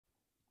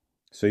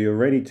So you're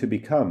ready to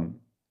become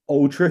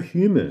ultra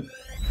human.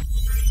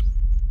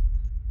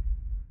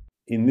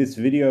 In this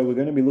video, we're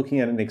going to be looking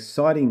at an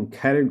exciting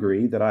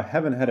category that I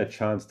haven't had a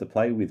chance to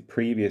play with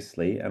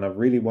previously, and I've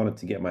really wanted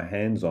to get my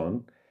hands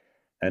on,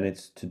 and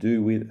it's to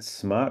do with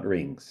smart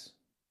rings.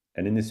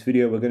 And in this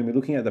video, we're going to be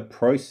looking at the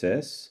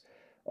process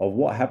of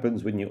what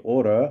happens when you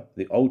order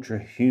the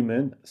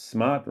Ultrahuman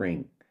smart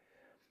ring.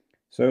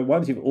 So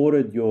once you've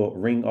ordered your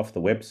ring off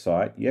the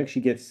website, you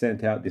actually get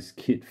sent out this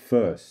kit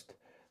first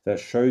that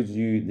shows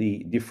you the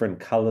different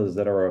colors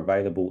that are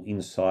available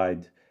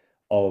inside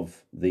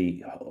of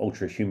the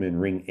Ultrahuman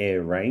Ring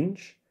Air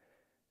range.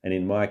 And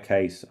in my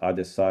case, I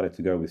decided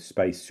to go with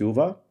Space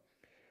Silver.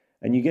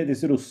 And you get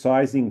this little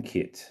sizing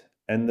kit.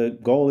 And the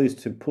goal is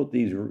to put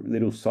these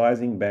little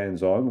sizing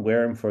bands on,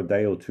 wear them for a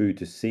day or two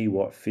to see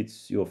what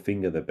fits your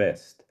finger the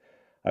best.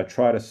 I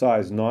tried a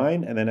size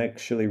 9 and then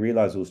actually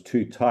realized it was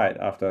too tight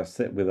after I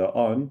slept with it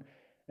on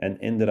and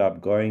ended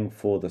up going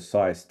for the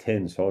size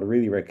 10. So I'd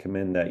really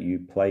recommend that you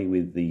play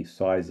with the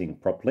sizing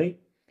properly.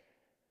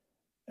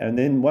 And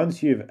then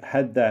once you've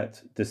had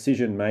that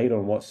decision made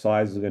on what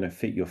size is going to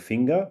fit your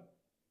finger,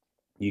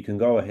 you can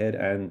go ahead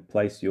and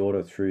place the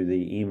order through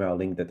the email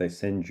link that they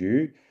send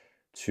you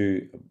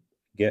to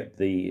get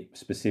the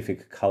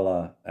specific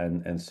color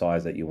and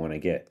size that you want to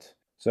get.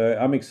 So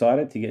I'm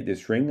excited to get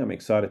this ring. I'm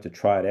excited to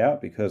try it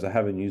out because I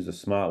haven't used a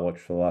smartwatch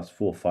for the last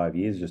 4 or 5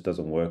 years. It just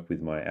doesn't work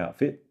with my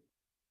outfit.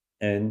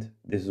 And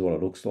this is what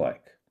it looks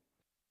like.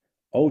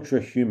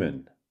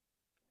 Ultrahuman.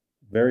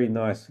 Very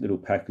nice little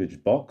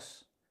packaged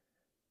box.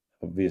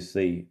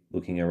 Obviously,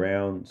 looking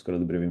around, it's got a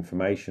little bit of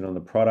information on the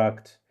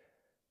product.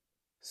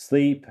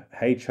 Sleep,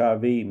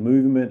 HRV,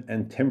 movement,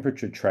 and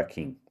temperature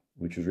tracking,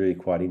 which is really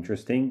quite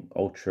interesting.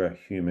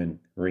 Ultrahuman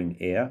Ring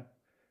Air.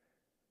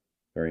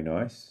 Very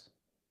nice.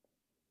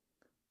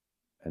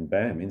 And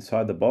bam,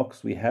 inside the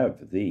box we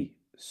have the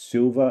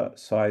silver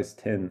size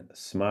 10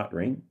 smart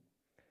ring.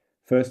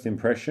 First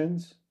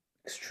impressions,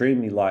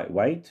 extremely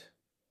lightweight.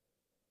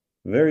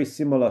 Very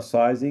similar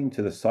sizing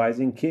to the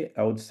sizing kit.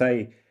 I would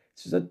say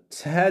it's just a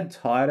tad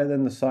tighter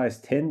than the size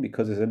 10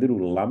 because there's a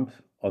little lump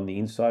on the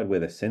inside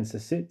where the sensor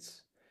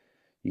sits.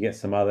 You get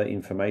some other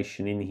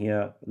information in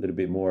here, a little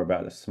bit more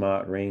about the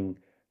smart ring,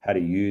 how to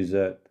use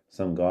it,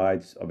 some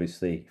guides.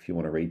 Obviously, if you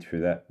want to read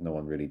through that, no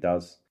one really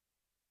does.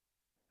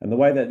 And the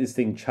way that this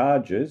thing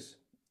charges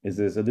is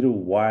there's a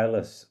little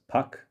wireless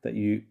puck that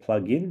you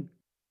plug in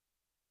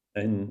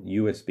and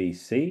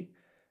USB-C,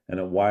 and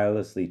it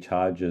wirelessly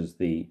charges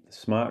the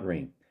smart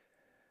ring.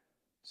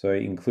 So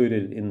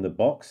included in the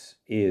box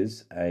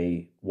is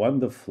a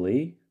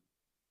wonderfully,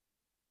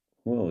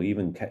 well,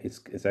 even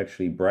it's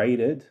actually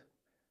braided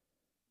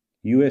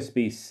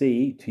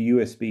USB-C to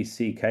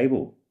USB-C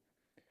cable.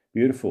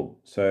 Beautiful.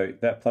 So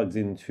that plugs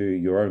into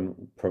your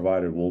own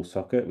provided wall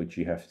socket, which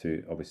you have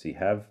to obviously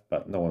have,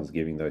 but no one's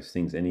giving those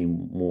things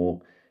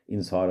anymore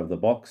inside of the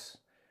box.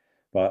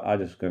 But I'm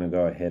just going to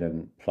go ahead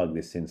and plug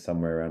this in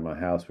somewhere around my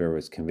house where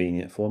it's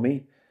convenient for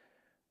me.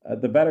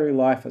 The battery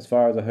life, as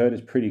far as I heard, is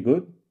pretty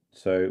good.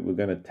 So we're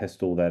going to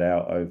test all that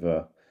out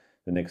over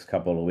the next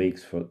couple of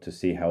weeks to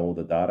see how all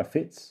the data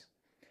fits.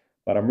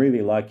 But I'm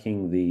really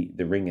liking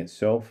the ring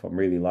itself. I'm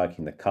really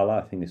liking the color.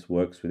 I think this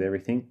works with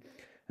everything.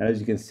 And as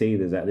you can see,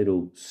 there's that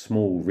little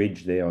small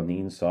ridge there on the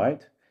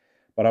inside.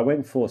 But I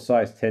went for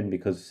size 10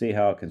 because see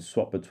how I can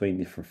swap between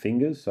different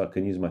fingers. So I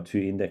can use my 2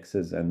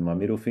 indexes and my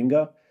middle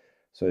finger.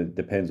 So it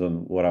depends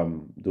on what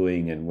I'm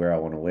doing and where I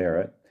want to wear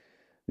it.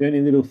 The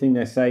only little thing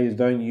they say is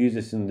don't use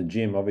this in the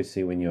gym,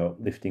 obviously, when you're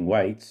lifting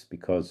weights,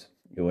 because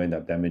you'll end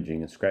up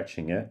damaging and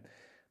scratching it.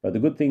 But the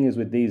good thing is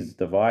with these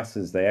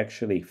devices, they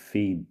actually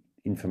feed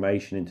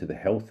information into the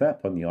health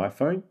app on the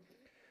iPhone.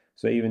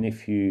 So even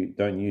if you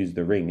don't use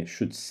the ring, it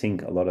should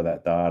sync a lot of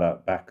that data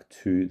back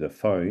to the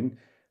phone,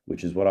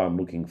 which is what I'm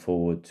looking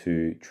forward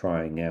to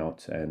trying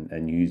out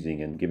and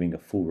using and giving a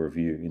full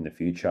review in the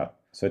future.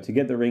 So to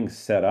get the ring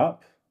set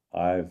up,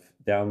 I've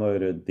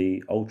downloaded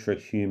the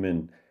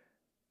Ultrahuman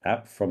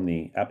app from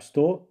the App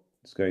Store.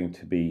 It's going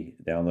to be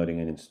downloading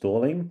and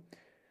installing.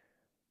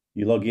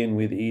 You log in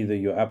with either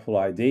your Apple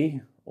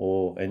ID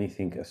or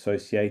anything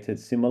associated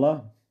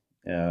similar.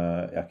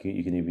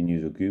 You can even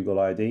use a Google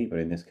ID, but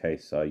in this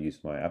case, I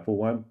used my Apple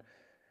one.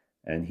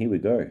 And here we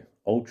go,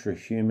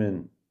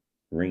 Ultrahuman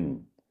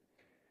Ring.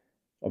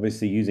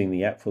 Obviously, using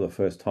the app for the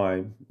first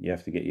time, you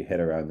have to get your head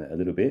around that a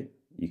little bit.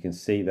 You can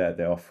see that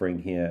they're offering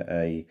here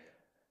a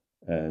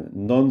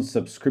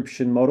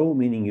non-subscription model,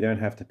 meaning you don't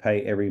have to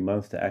pay every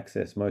month to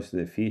access most of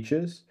their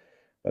features,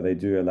 but they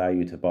do allow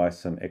you to buy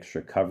some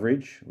extra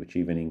coverage, which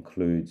even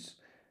includes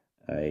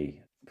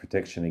a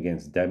protection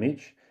against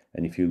damage.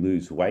 And if you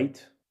lose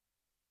weight,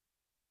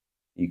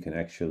 you can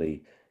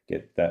actually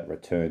get that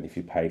returned if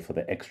you pay for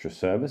the extra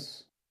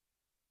service.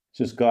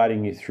 Just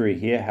guiding you through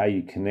here how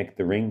you connect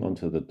the ring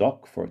onto the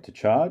dock for it to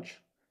charge.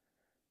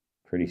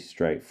 Pretty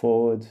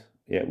straightforward.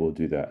 Yeah, we'll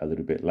do that a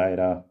little bit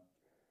later.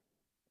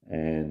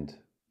 And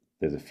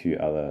there's a few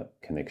other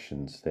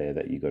connections there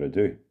that you got to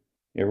do.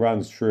 It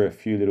runs through a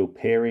few little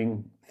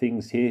pairing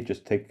things here,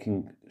 just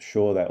taking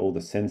sure that all the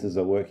sensors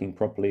are working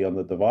properly on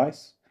the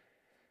device,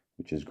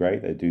 which is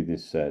great. They do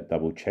this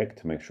double check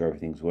to make sure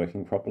everything's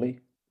working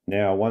properly.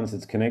 Now, once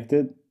it's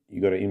connected,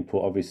 you got to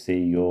input obviously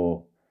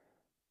your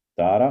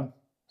data.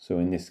 So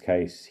in this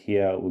case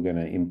here, we're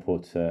going to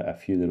input a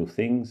few little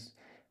things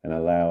and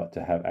allow it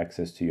to have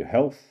access to your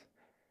health,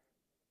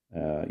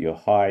 your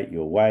height,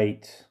 your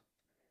weight,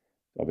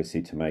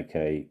 obviously to make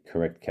a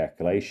correct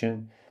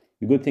calculation.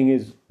 The good thing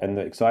is, and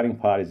the exciting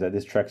part is that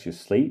this tracks your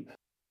sleep.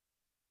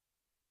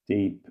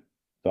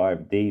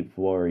 Dive deep,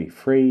 worry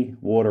free,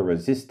 water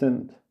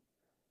resistant,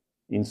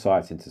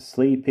 insights into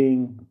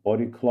sleeping,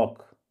 body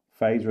clock,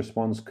 phase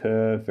response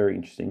curve, very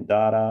interesting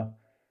data,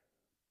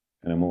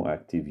 and a more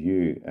active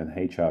you, and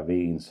HRV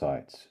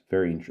insights,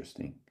 very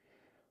interesting.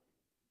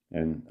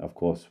 And of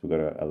course, we've got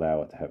to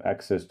allow it to have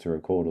access to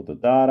record all the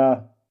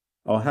data.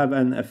 I'll have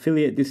an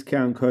affiliate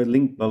discount code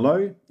linked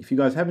below. If you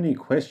guys have any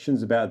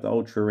questions about the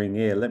Ultra Ring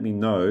Air, let me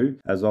know,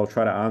 as I'll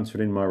try to answer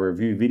it in my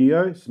review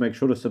video. So make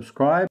sure to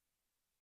subscribe.